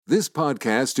This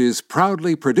podcast is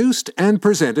proudly produced and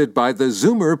presented by the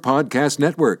Zoomer Podcast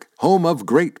Network, home of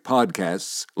great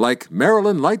podcasts like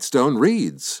Marilyn Lightstone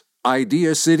Reads,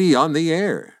 Idea City on the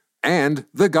Air, and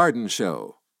The Garden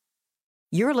Show.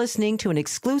 You're listening to an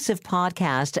exclusive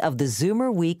podcast of the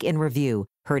Zoomer Week in Review,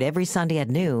 heard every Sunday at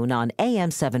noon on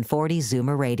AM 740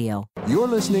 Zoomer Radio. You're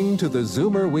listening to the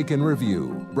Zoomer Week in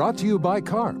Review, brought to you by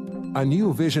CARP, a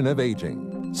new vision of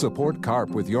aging. Support CARP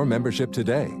with your membership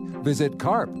today. Visit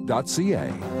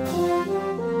carp.ca.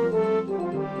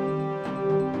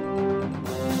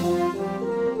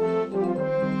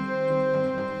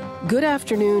 Good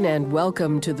afternoon and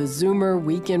welcome to the Zoomer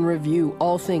Week in Review,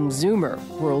 all things Zoomer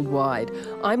worldwide.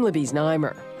 I'm Libby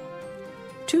Znaimer.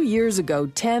 2 years ago,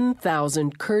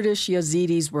 10,000 Kurdish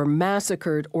Yazidis were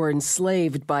massacred or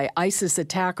enslaved by ISIS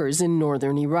attackers in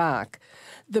northern Iraq.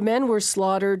 The men were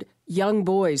slaughtered, young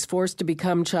boys forced to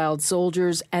become child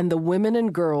soldiers, and the women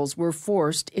and girls were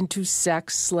forced into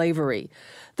sex slavery.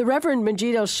 The Reverend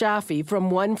Majed El Shafie from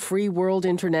One Free World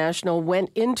International went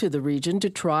into the region to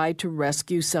try to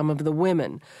rescue some of the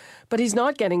women. But he's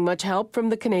not getting much help from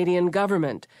the Canadian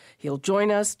government. He'll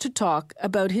join us to talk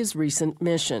about his recent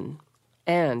mission.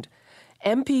 And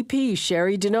MPP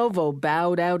Cheri DiNovo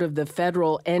bowed out of the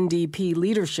Federal NDP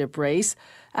Leadership race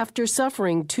after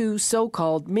suffering 2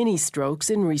 so-called mini-strokes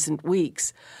in recent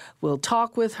weeks. We'll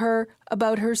talk with her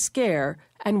about her scare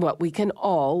and what we can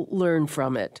all learn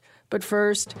from it. But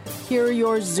first, here are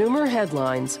your Zoomer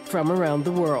headlines from around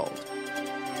the world.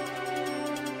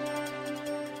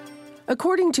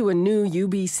 According to a new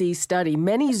UBC study,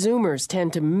 many Zoomers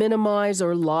tend to minimize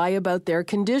or lie about their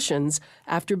conditions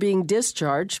after being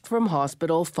discharged from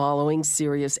hospital following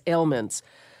serious ailments.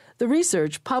 The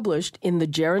research, published in The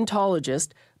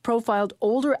Gerontologist, profiled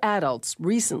older adults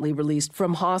recently released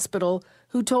from hospital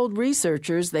who told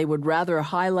researchers they would rather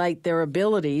highlight their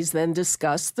abilities than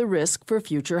discuss the risk for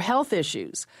future health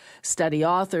issues. Study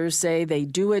authors say they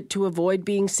do it to avoid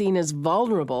being seen as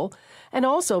vulnerable and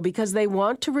also because they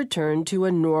want to return to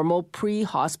a normal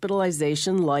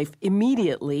pre-hospitalization life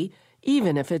immediately,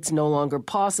 even if it's no longer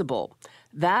possible.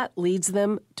 That leads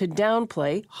them to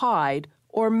downplay, hide,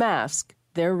 or mask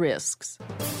their risks.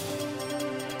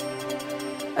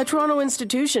 A Toronto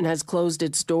institution has closed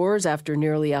its doors after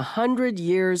nearly 100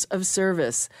 years of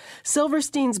service.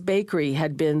 Silverstein's Bakery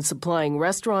had been supplying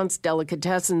restaurants,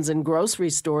 delicatessens, and grocery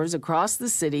stores across the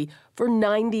city for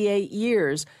 98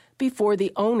 years before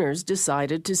the owners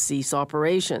decided to cease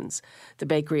operations. The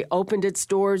bakery opened its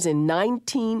doors in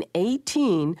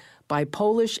 1918 by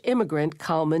Polish immigrant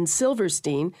Kalman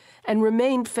Silverstein and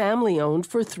remained family-owned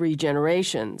for 3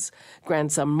 generations.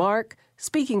 Grandson Mark,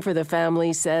 speaking for the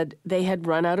family, said they had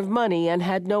run out of money and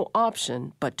had no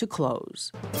option but to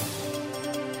close.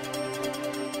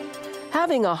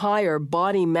 Having a higher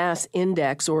body mass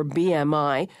index, or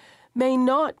BMI, may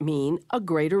not mean a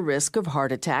greater risk of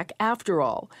heart attack after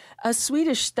all. A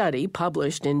Swedish study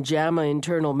published in JAMA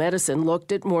Internal Medicine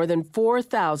looked at more than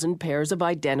 4,000 pairs of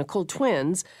identical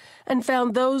twins and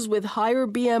found those with higher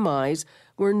BMIs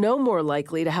were no more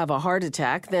likely to have a heart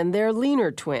attack than their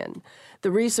leaner twin.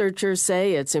 The researchers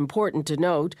say it's important to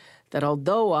note that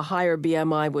although a higher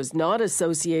BMI was not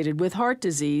associated with heart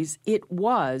disease, it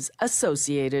was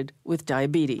associated with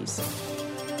diabetes.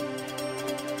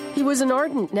 He was an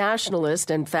ardent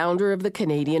nationalist and founder of the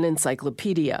Canadian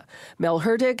Encyclopedia. Mel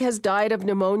Hurtig has died of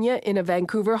pneumonia in a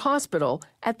Vancouver hospital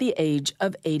at the age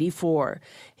of 84.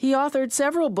 He authored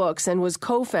several books and was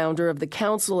co-founder of the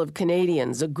Council of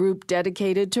Canadians, a group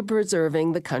dedicated to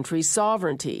preserving the country's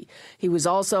sovereignty. He was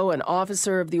also an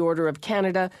officer of the Order of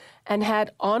Canada and had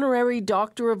honorary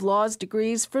Doctor of Laws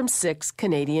degrees from 6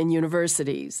 Canadian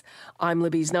universities. I'm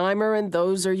Libby Znaimer, and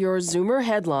those are your Zoomer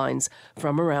headlines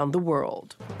from around the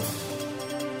world.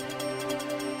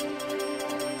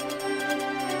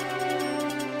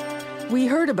 We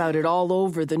heard about it all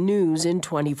over the news in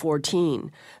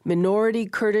 2014. Minority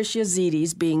Kurdish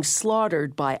Yazidis being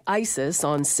slaughtered by ISIS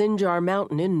on Sinjar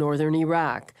Mountain in northern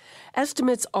Iraq.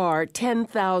 Estimates are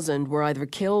 10,000 were either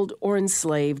killed or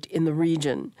enslaved in the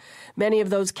region. Many of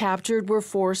those captured were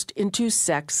forced into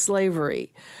sex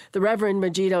slavery. The Reverend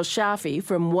Majed El Shafie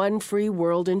from One Free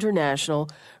World International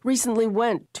recently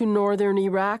went to northern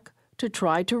Iraq to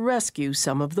try to rescue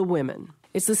some of the women.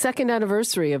 It's the 2nd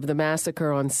anniversary of the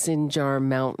massacre on Sinjar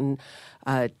Mountain.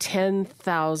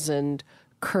 10,000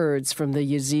 Kurds from the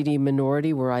Yazidi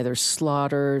minority were either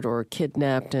slaughtered or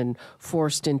kidnapped and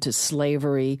forced into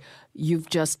slavery. You've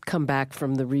just come back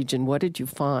from the region. What did you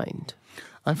find?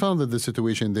 I found that the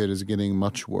situation there is getting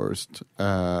much worse.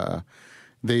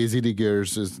 The Yazidi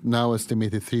girls is now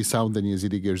estimated 3,000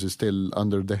 Yazidi girls is still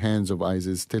under the hands of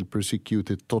ISIS, still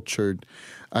persecuted, tortured.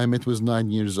 Ahmed was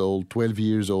 9 years old, 12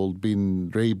 years old,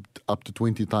 being raped up to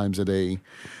 20 times a day.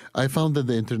 I found that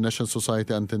the international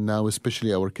society until now,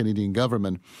 especially our Canadian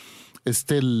government, is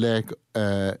still lack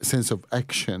a sense of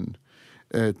action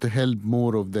to help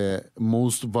more of the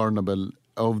most vulnerable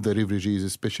of the refugees,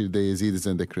 especially the Yazidis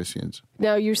and the Christians.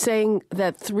 Now, you're saying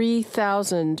that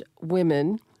 3,000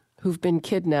 women who've been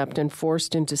kidnapped and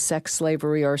forced into sex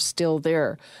slavery are still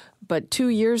there. But 2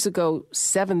 years ago,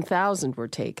 7,000 were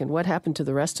taken. What happened to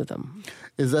the rest of them?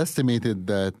 It's estimated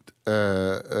that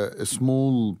a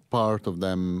small part of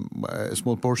them, a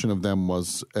small portion of them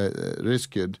was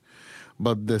rescued.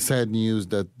 But the sad news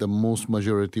that the most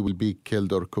majority will be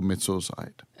killed or commit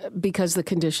suicide. Because the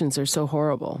conditions are so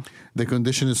horrible. The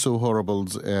condition is so horrible.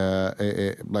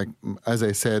 Like, as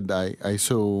I said, I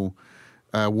saw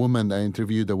a woman, I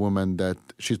interviewed a woman that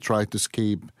she tried to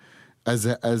escape. As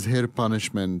her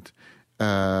punishment,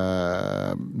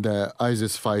 the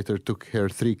ISIS fighter took her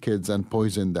 3 kids and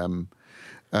poisoned them.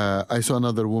 I saw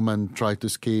another woman try to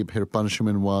escape. Her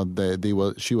punishment was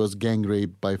she was gang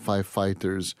raped by 5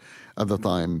 fighters at the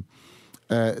time.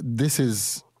 This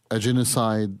is a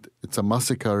genocide. It's a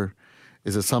massacre.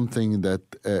 It's something that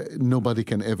nobody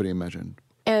can ever imagine.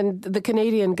 And the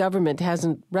Canadian government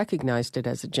hasn't recognized it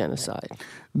as a genocide.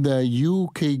 The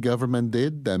UK government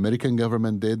did, the American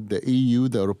government did, the EU,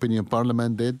 the European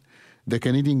Parliament did. The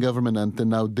Canadian government until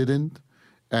now didn't.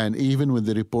 And even with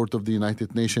the report of the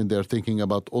United Nations, they're thinking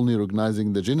about only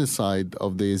recognizing the genocide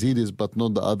of the Yazidis, but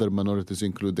not the other minorities,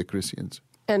 include the Christians.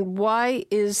 And why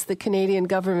is the Canadian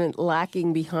government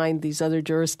lacking behind these other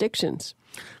jurisdictions?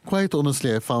 Quite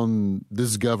honestly, I found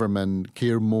this government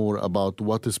care more about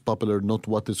what is popular, not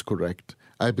what is correct.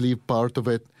 I believe part of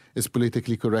it is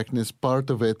politically correctness, part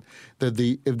of it that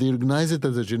if they organize it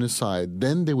as a genocide,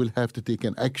 then they will have to take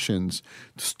actions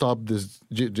to stop this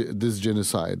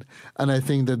genocide. And I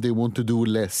think that they want to do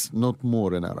less, not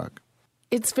more in Iraq.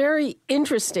 It's very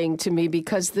interesting to me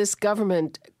because this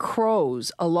government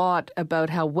crows a lot about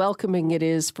how welcoming it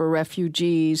is for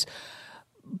refugees,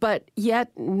 but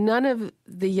yet none of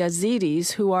the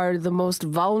Yazidis, who are the most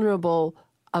vulnerable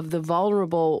of the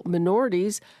vulnerable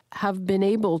minorities, have been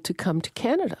able to come to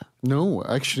Canada. No,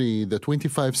 actually, the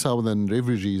 25,000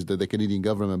 refugees that the Canadian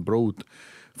government brought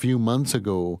a few months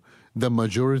ago, the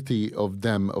majority of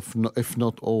them, if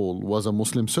not all, was a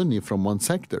Muslim Sunni from one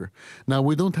sector. Now,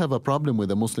 we don't have a problem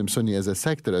with a Muslim Sunni as a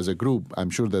sector, as a group. I'm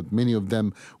sure that many of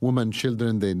them, women,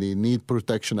 children, they need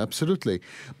protection, absolutely.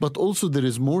 But also there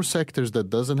is more sectors that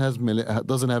doesn't have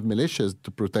militias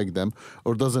to protect them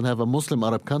or doesn't have a Muslim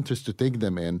Arab countries to take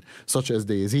them in, such as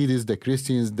the Yazidis, the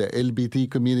Christians, the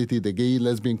LGBT community, the gay,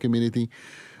 lesbian community.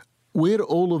 We're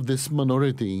all of this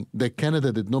minority that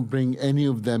Canada did not bring any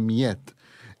of them yet.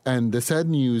 And the sad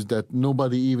news that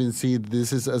nobody even sees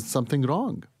this as something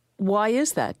wrong. Why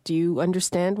is that? Do you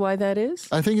understand why that is?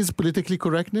 I think it's politically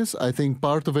correctness. I think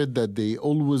part of it that they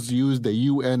always use the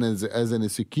UN as an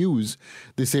excuse.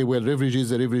 They say, well, refugee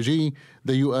is a refugee.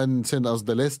 The UN sent us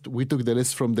the list. We took the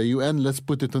list from the UN. Let's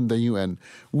put it on the UN.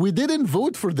 We didn't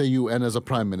vote for the UN as a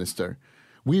prime minister.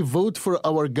 We vote for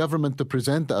our government to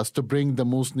present us, to bring the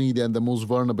most needy and the most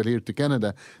vulnerable here to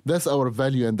Canada. That's our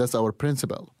value and that's our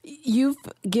principle. You've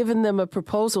given them a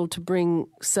proposal to bring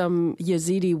some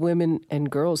Yazidi women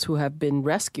and girls who have been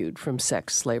rescued from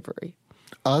sex slavery.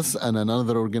 Us and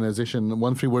another organization,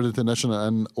 One Free World International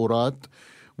and ORAT,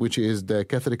 which is the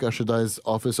Catholic Archdiocese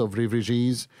Office of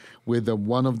Refugees, with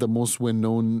one of the most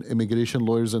well-known immigration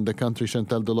lawyers in the country,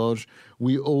 Chantal Delage.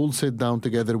 We all sat down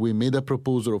together. We made a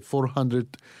proposal of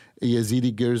 400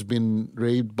 Yazidi girls being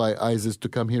raped by ISIS to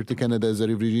come here to Canada as a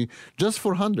refugee, just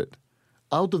 400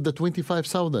 out of the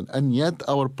 25,000. And yet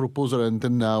our proposal until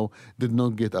now did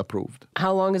not get approved.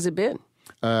 How long has it been?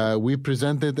 We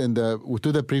presented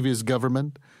to the previous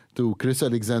government, to Chris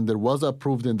Alexander, was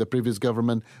approved in the previous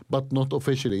government, but not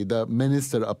officially. The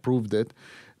minister approved it.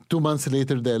 2 months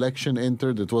later, the election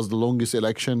entered. It was the longest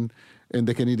election in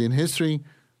the Canadian history.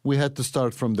 We had to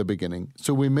start from the beginning.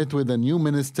 So we met with a new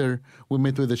minister. We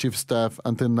met with the chief staff.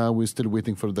 Until now, we're still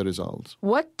waiting for the results.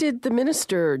 What did the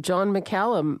minister, John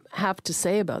McCallum, have to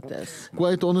say about this?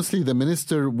 Quite honestly, the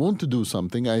minister want to do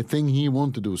something. I think he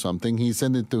want to do something. He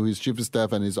sent it to his chief of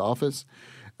staff and his office.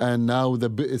 And now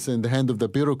it's in the hand of the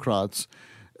bureaucrats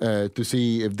to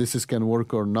see if this can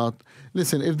work or not.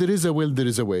 Listen, if there is a will, there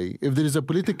is a way. If there is a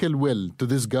political will to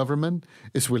this government,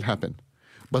 it will happen.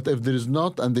 But if there is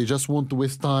not, and they just want to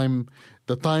waste time,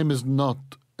 the time is not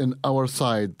on our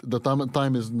side. The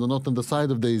time is not on the side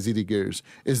of the Yazidi girls.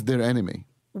 It's their enemy.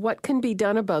 what can be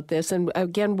done about this? And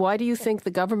again, why do you think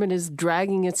the government is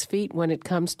dragging its feet when it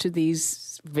comes to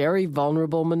these very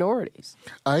vulnerable minorities?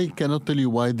 I cannot tell you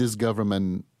why this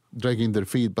government dragging their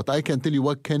feet, but I can tell you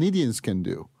what Canadians can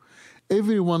do.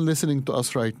 Everyone listening to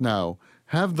us right now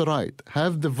have the right,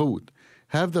 have the vote,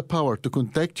 have the power to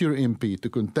contact your MP, to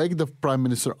contact the Prime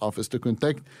Minister's office, to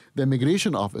contact the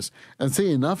Immigration Office and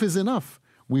say enough is enough.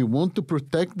 We want to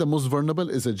protect the most vulnerable.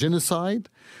 Is a genocide,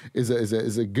 is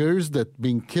a girls that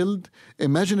being killed.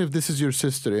 Imagine if this is your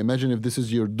sister. Imagine if this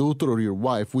is your daughter or your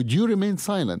wife. Would you remain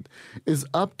silent? It's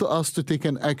up to us to take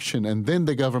an action, and then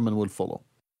the government will follow.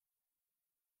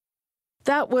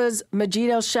 That was Majed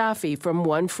El Shafie from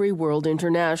One Free World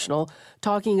International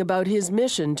talking about his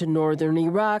mission to northern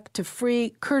Iraq to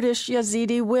free Kurdish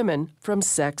Yazidi women from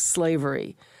sex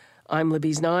slavery. I'm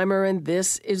Libby Znaimer, and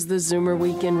this is the Zoomer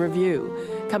Week in Review.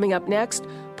 Coming up next,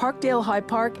 Parkdale-High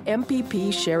Park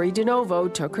MPP Cheri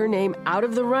DiNovo took her name out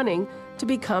of the running to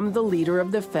become the leader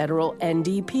of the Federal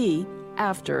NDP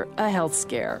after a health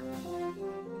scare.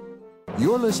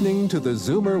 You're listening to the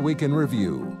Zoomer Week in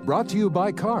Review, brought to you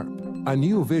by CARP, a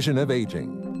new vision of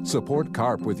aging. Support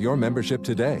CARP with your membership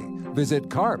today. Visit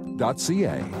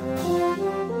carp.ca.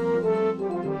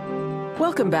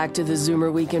 Welcome back to the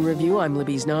Zoomer Week in Review. I'm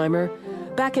Libby Znaimer.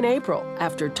 Back in April,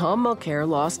 after Tom Mulcair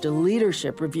lost a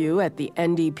leadership review at the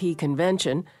NDP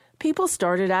convention, people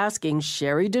started asking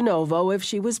Cheri DiNovo if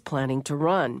she was planning to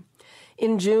run.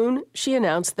 In June, she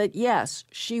announced that yes,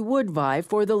 she would vie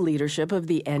for the leadership of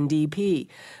the NDP.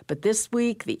 But this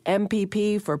week, the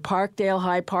MPP for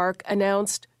Parkdale-High Park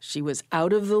announced she was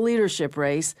out of the leadership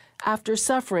race after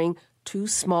suffering 2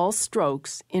 small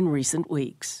strokes in recent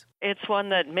weeks. It's one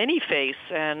that many face,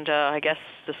 and I guess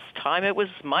this time it was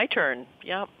my turn.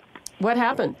 Yeah. What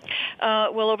happened?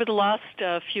 Well, over the last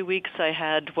few weeks, I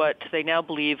had what they now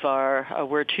believe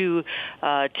were 2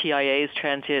 TIAs,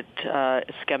 transient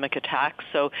ischemic attacks.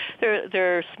 So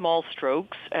they're small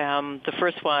strokes. The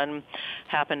first one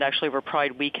happened actually over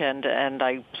Pride weekend, and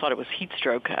I thought it was heat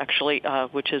stroke, actually,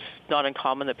 which is not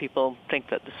uncommon that people think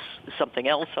that this is something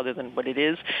else other than what it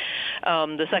is.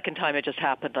 The second time it just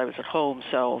happened, I was at home,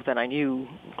 so then I knew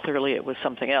clearly it was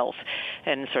something else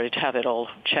and started to have it all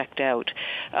checked out.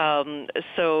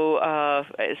 So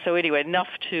anyway, enough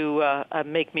to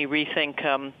make me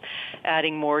rethink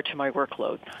adding more to my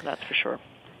workload, that's for sure.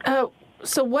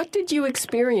 So what did you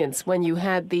experience when you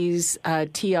had these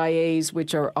TIAs,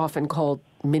 which are often called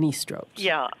mini-strokes?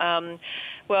 Yeah.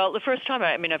 Well, the first time,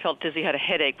 I felt dizzy, had a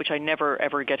headache, which I never,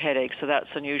 ever get headaches, so that's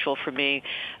unusual for me.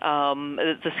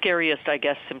 The scariest, I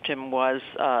guess, symptom was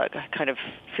kind of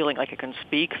feeling like I can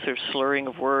speak, sort of slurring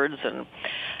of words, and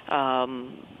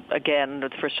again, the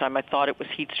first time I thought it was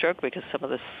heat stroke because some of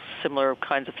the similar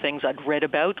kinds of things I'd read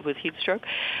about with heat stroke.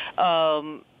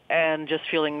 And just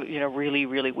feeling, really,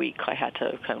 really weak. I had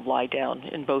to kind of lie down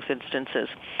in both instances.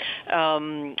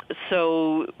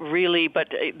 So really, but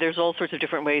there's all sorts of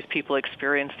different ways people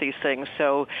experience these things.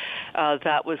 So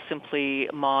that was simply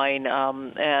mine.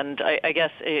 And I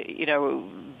guess,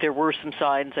 there were some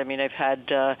signs.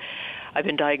 I've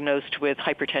been diagnosed with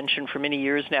hypertension for many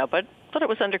years now, but thought it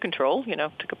was under control,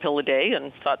 took a pill a day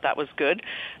and thought that was good.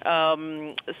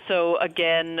 So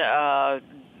again,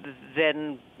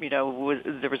 then, there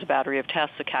was a battery of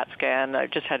tests, a CAT scan. I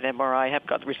just had an MRI. I haven't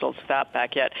got the results of that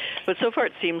back yet. But so far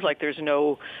it seems like there's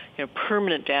no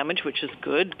permanent damage, which is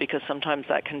good because sometimes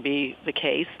that can be the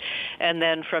case. And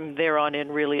then from there on in,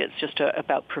 really, it's just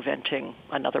about preventing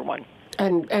another one.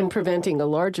 And preventing a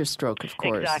larger stroke, of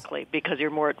course. Exactly, because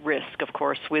you're more at risk, of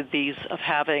course, with these of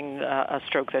having a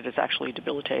stroke that is actually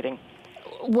debilitating.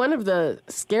 One of the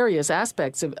scariest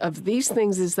aspects of these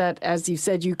things is that, as you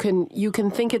said, you can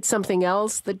think it's something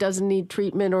else that doesn't need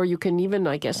treatment, or you can even,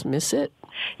 I guess, miss it.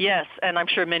 Yes, and I'm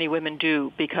sure many women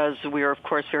do, because we are, of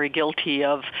course, very guilty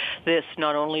of this,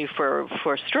 not only for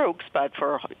strokes, but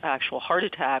for actual heart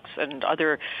attacks and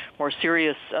other more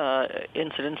serious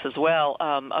incidents as well,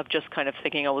 of just kind of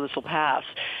thinking, oh, well, this will pass.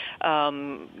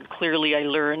 Clearly, I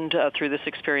learned through this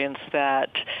experience that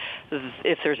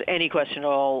if there's any question at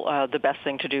all, the best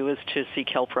thing to do is to seek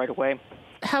help right away.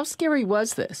 How scary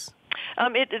was this?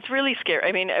 It's really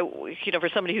scary. For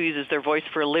somebody who uses their voice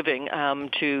for a living,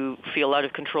 to feel out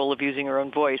of control of using her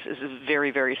own voice is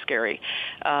very, very scary.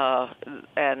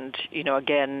 And,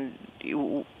 again,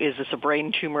 is this a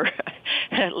brain tumor?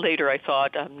 Later I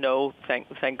thought, no, thank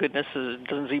goodness, it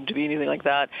doesn't seem to be anything like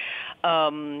that.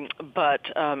 But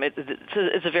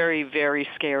it's a very, very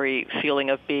scary feeling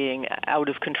of being out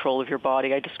of control of your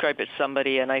body. I described it to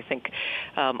somebody, and I think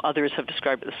others have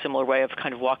described it a similar way of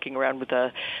kind of walking around with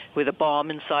a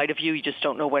bomb inside of you. You just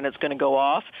don't know when it's going to go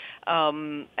off.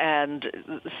 And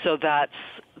so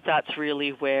that's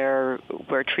really where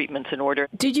treatment's in order.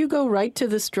 Did you go right to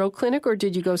the stroke clinic, or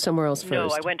did you go somewhere else first? No,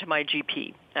 I went to my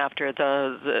GP. After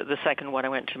the second one, I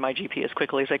went to my GP as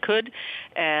quickly as I could,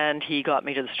 and he got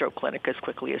me to the stroke clinic as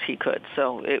quickly as he could.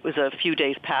 So it was a few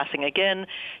days passing. Again,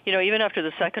 even after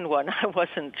the second one, I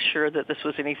wasn't sure that this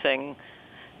was anything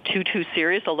too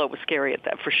serious, although it was scary at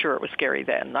that. For sure it was scary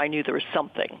then. I knew there was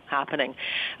something happening.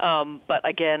 But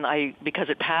again, because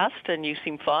it passed and you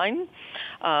seem fine,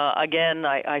 again,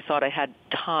 I thought I had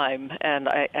time. And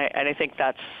I think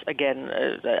that's, again,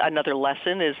 another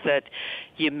lesson is that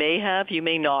you may have, you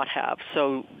may not have.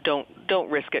 So don't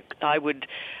risk it. I would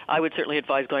certainly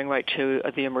advise going right to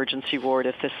the emergency ward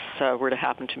if this were to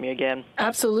happen to me again.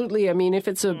 Absolutely. I mean, if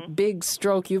it's a big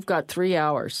stroke, you've got 3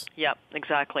 hours. Yeah,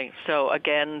 exactly. So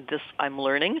again, this I'm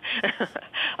learning.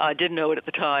 I didn't know it at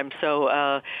the time.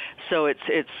 So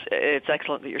it's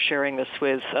excellent that you're sharing this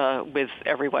with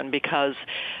everyone, because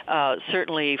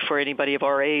certainly for anybody of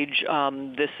our age,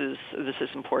 this is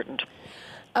important.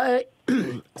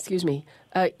 Excuse me.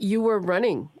 You were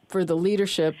running for the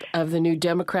leadership of the new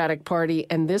Democratic Party,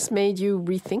 and this made you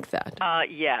rethink that.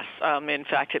 Yes. In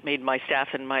fact, it made my staff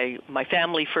and my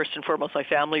family, first and foremost, my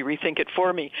family, rethink it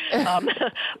for me.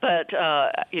 But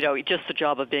just the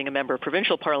job of being a member of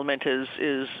provincial parliament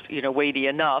is weighty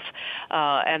enough,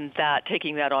 and that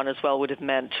taking that on as well would have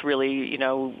meant really,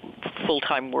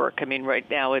 full-time work. I mean, right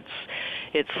now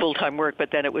it's full-time work, but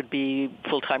then it would be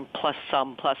full-time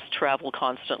plus travel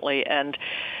constantly. And,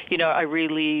 I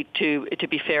really, to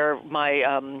be fair,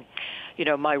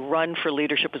 my run for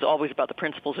leadership was always about the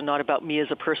principles and not about me as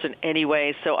a person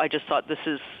anyway. So I just thought this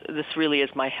really is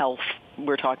my health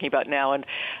we're talking about now. And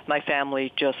my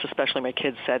family, especially my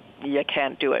kids, said, "You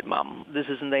can't do it, Mom. This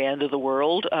isn't the end of the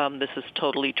world. This is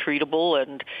totally treatable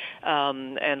and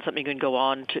something you can go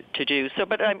on to do." So,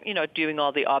 but I'm doing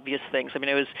all the obvious things. I mean,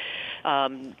 it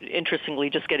was interestingly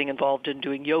just getting involved in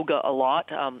doing yoga a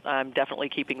lot. I'm definitely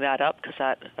keeping that up because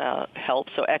that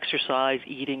helps. So exercise,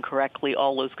 eating correctly,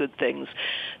 all those good things.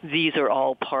 These are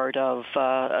all part of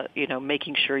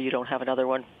making sure you don't have another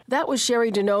one. That was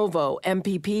Cheri DiNovo,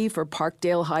 MPP for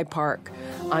Parkdale-High Park.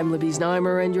 I'm Libby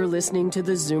Znaimer, and you're listening to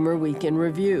the Zoomer Week in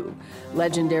Review.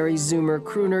 Legendary Zoomer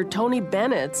crooner Tony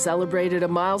Bennett celebrated a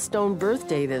milestone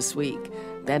birthday this week.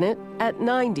 Bennett at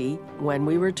 90 when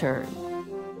we return.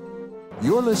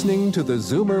 You're listening to the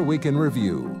Zoomer Week in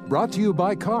Review, brought to you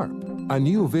by CARP, a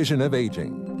new vision of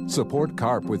aging. Support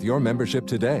CARP with your membership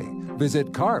today.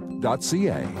 Visit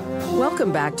carp.ca.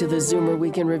 Welcome back to the Zoomer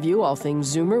Week in Review, all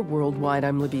things Zoomer worldwide.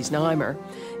 I'm Libby Znaimer.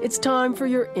 It's time for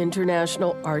your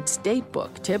International Arts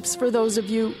Datebook tips for those of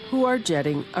you who are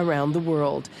jetting around the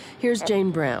world. Here's Jane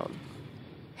Brown.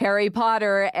 Harry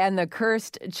Potter and the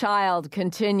Cursed Child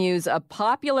continues a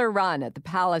popular run at the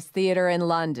Palace Theatre in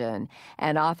London,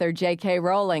 and author J.K.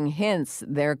 Rowling hints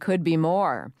there could be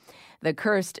more. The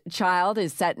Cursed Child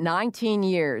is set 19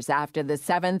 years after the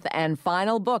seventh and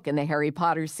final book in the Harry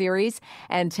Potter series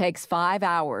and takes 5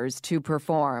 hours to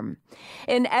perform.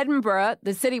 In Edinburgh,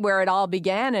 the city where it all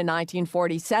began in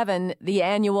 1947, the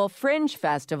annual Fringe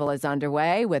Festival is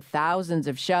underway with thousands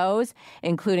of shows,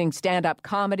 including stand-up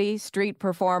comedy, street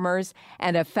performers,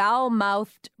 and a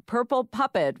foul-mouthed purple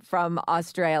puppet from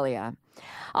Australia.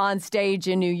 On stage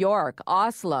in New York,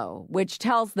 Oslo, which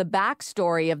tells the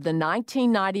backstory of the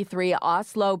 1993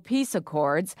 Oslo Peace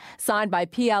Accords signed by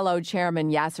PLO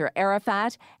Chairman Yasser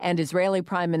Arafat and Israeli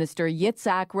Prime Minister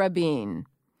Yitzhak Rabin.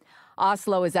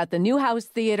 Oslo is at the Newhouse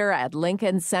Theater at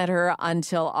Lincoln Center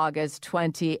until August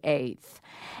 28th.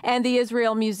 And the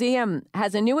Israel Museum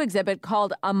has a new exhibit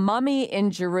called A Mummy in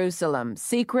Jerusalem,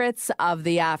 Secrets of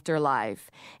the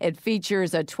Afterlife. It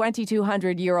features a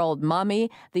 2,200-year-old mummy,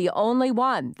 the only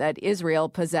one that Israel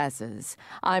possesses.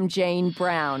 I'm Jane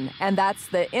Brown, and that's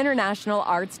the International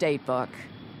Arts Datebook.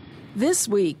 This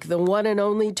week, the one and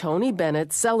only Tony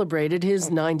Bennett celebrated his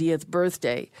 90th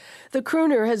birthday. The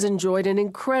crooner has enjoyed an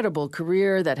incredible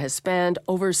career that has spanned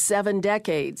over 7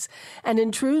 decades. And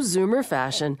in true Zoomer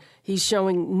fashion, he's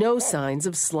showing no signs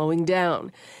of slowing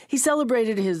down. He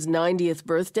celebrated his 90th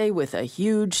birthday with a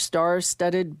huge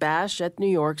star-studded bash at New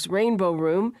York's Rainbow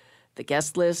Room. The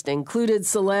guest list included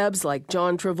celebs like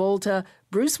John Travolta,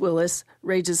 Bruce Willis,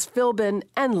 Regis Philbin,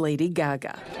 and Lady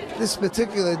Gaga. This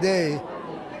particular day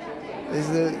is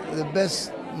the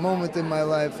best moment in my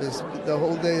life. The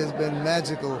whole day has been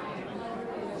magical.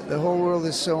 The whole world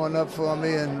is showing up for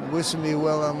me and wishing me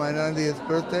well on my 90th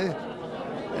birthday,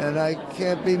 and I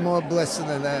can't be more blessed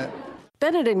than that.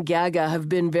 Bennett and Gaga have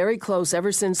been very close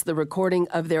ever since the recording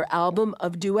of their album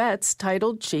of duets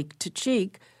titled Cheek to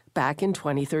Cheek back in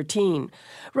 2013.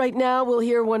 Right now, we'll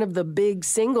hear one of the big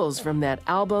singles from that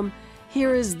album.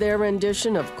 Here is their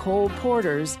rendition of Cole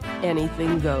Porter's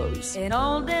Anything Goes. In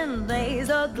olden days,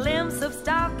 a glimpse of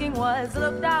stalking was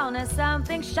looked down as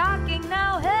something shocking.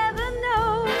 Now heaven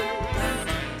knows,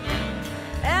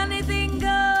 anything goes.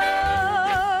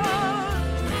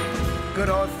 Good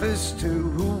authors, too,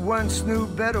 who once knew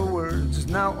better words,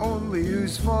 now only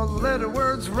use four-letter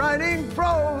words writing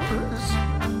prose.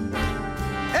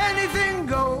 Anything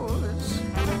goes.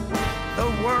 The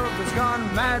world has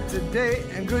gone mad today,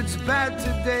 and good's bad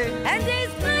today, and day's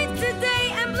night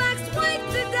today, and black's white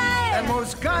today, and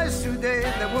most guys today,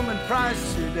 that woman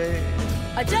prize today,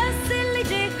 are just silly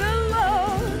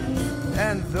gigolos.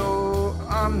 And though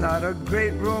I'm not a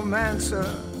great romancer,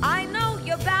 I know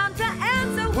you're bound to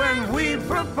answer when we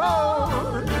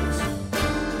propose.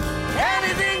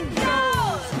 Anything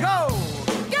goes, go!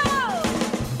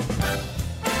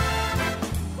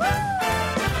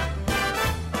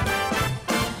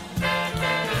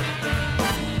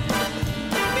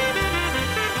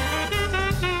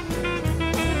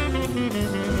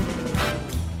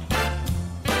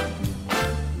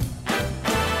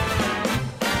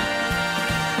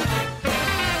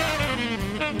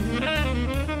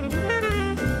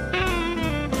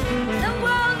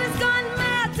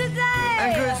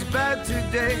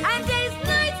 And day's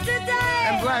night today,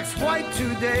 and black's white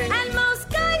today, and most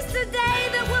guys today,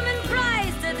 the woman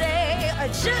prize today, are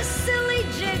just silly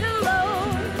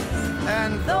gigolos.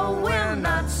 And though we're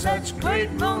not such great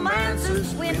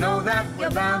romancers, we know that we're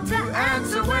bound to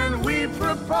answer when we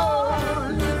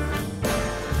propose.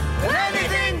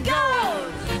 Anything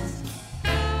goes.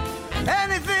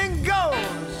 Anything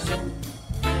goes.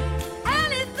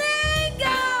 Anything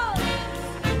goes.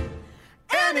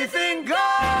 Anything goes.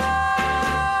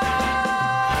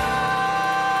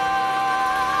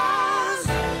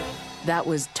 That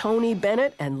was Tony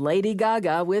Bennett and Lady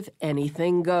Gaga with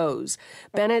Anything Goes.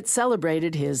 Bennett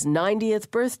celebrated his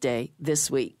 90th birthday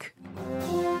this week.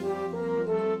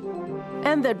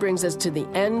 And that brings us to the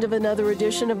end of another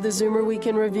edition of the Zoomer Week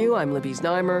in Review. I'm Libby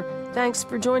Znaimer. Thanks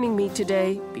for joining me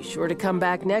today. Be sure to come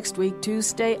back next week to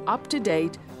stay up to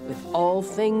date with all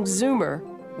things Zoomer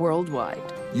worldwide.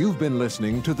 You've been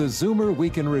listening to the Zoomer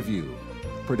Week in Review,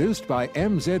 produced by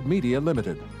MZ Media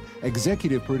Limited.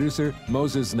 Executive producer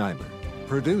Moses Znaimer.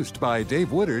 Produced by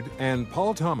Dave Woodard and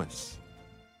Paul Thomas.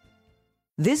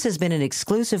 This has been an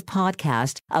exclusive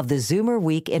podcast of the Zoomer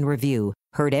Week in Review,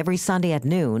 heard every Sunday at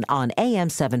noon on AM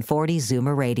 740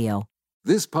 Zoomer Radio.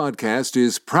 This podcast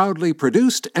is proudly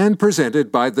produced and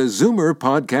presented by the Zoomer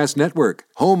Podcast Network,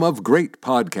 home of great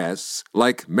podcasts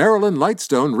like Marilyn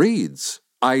Lightstone Reads,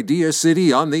 Idea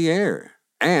City on the Air,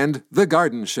 and The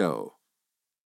Garden Show.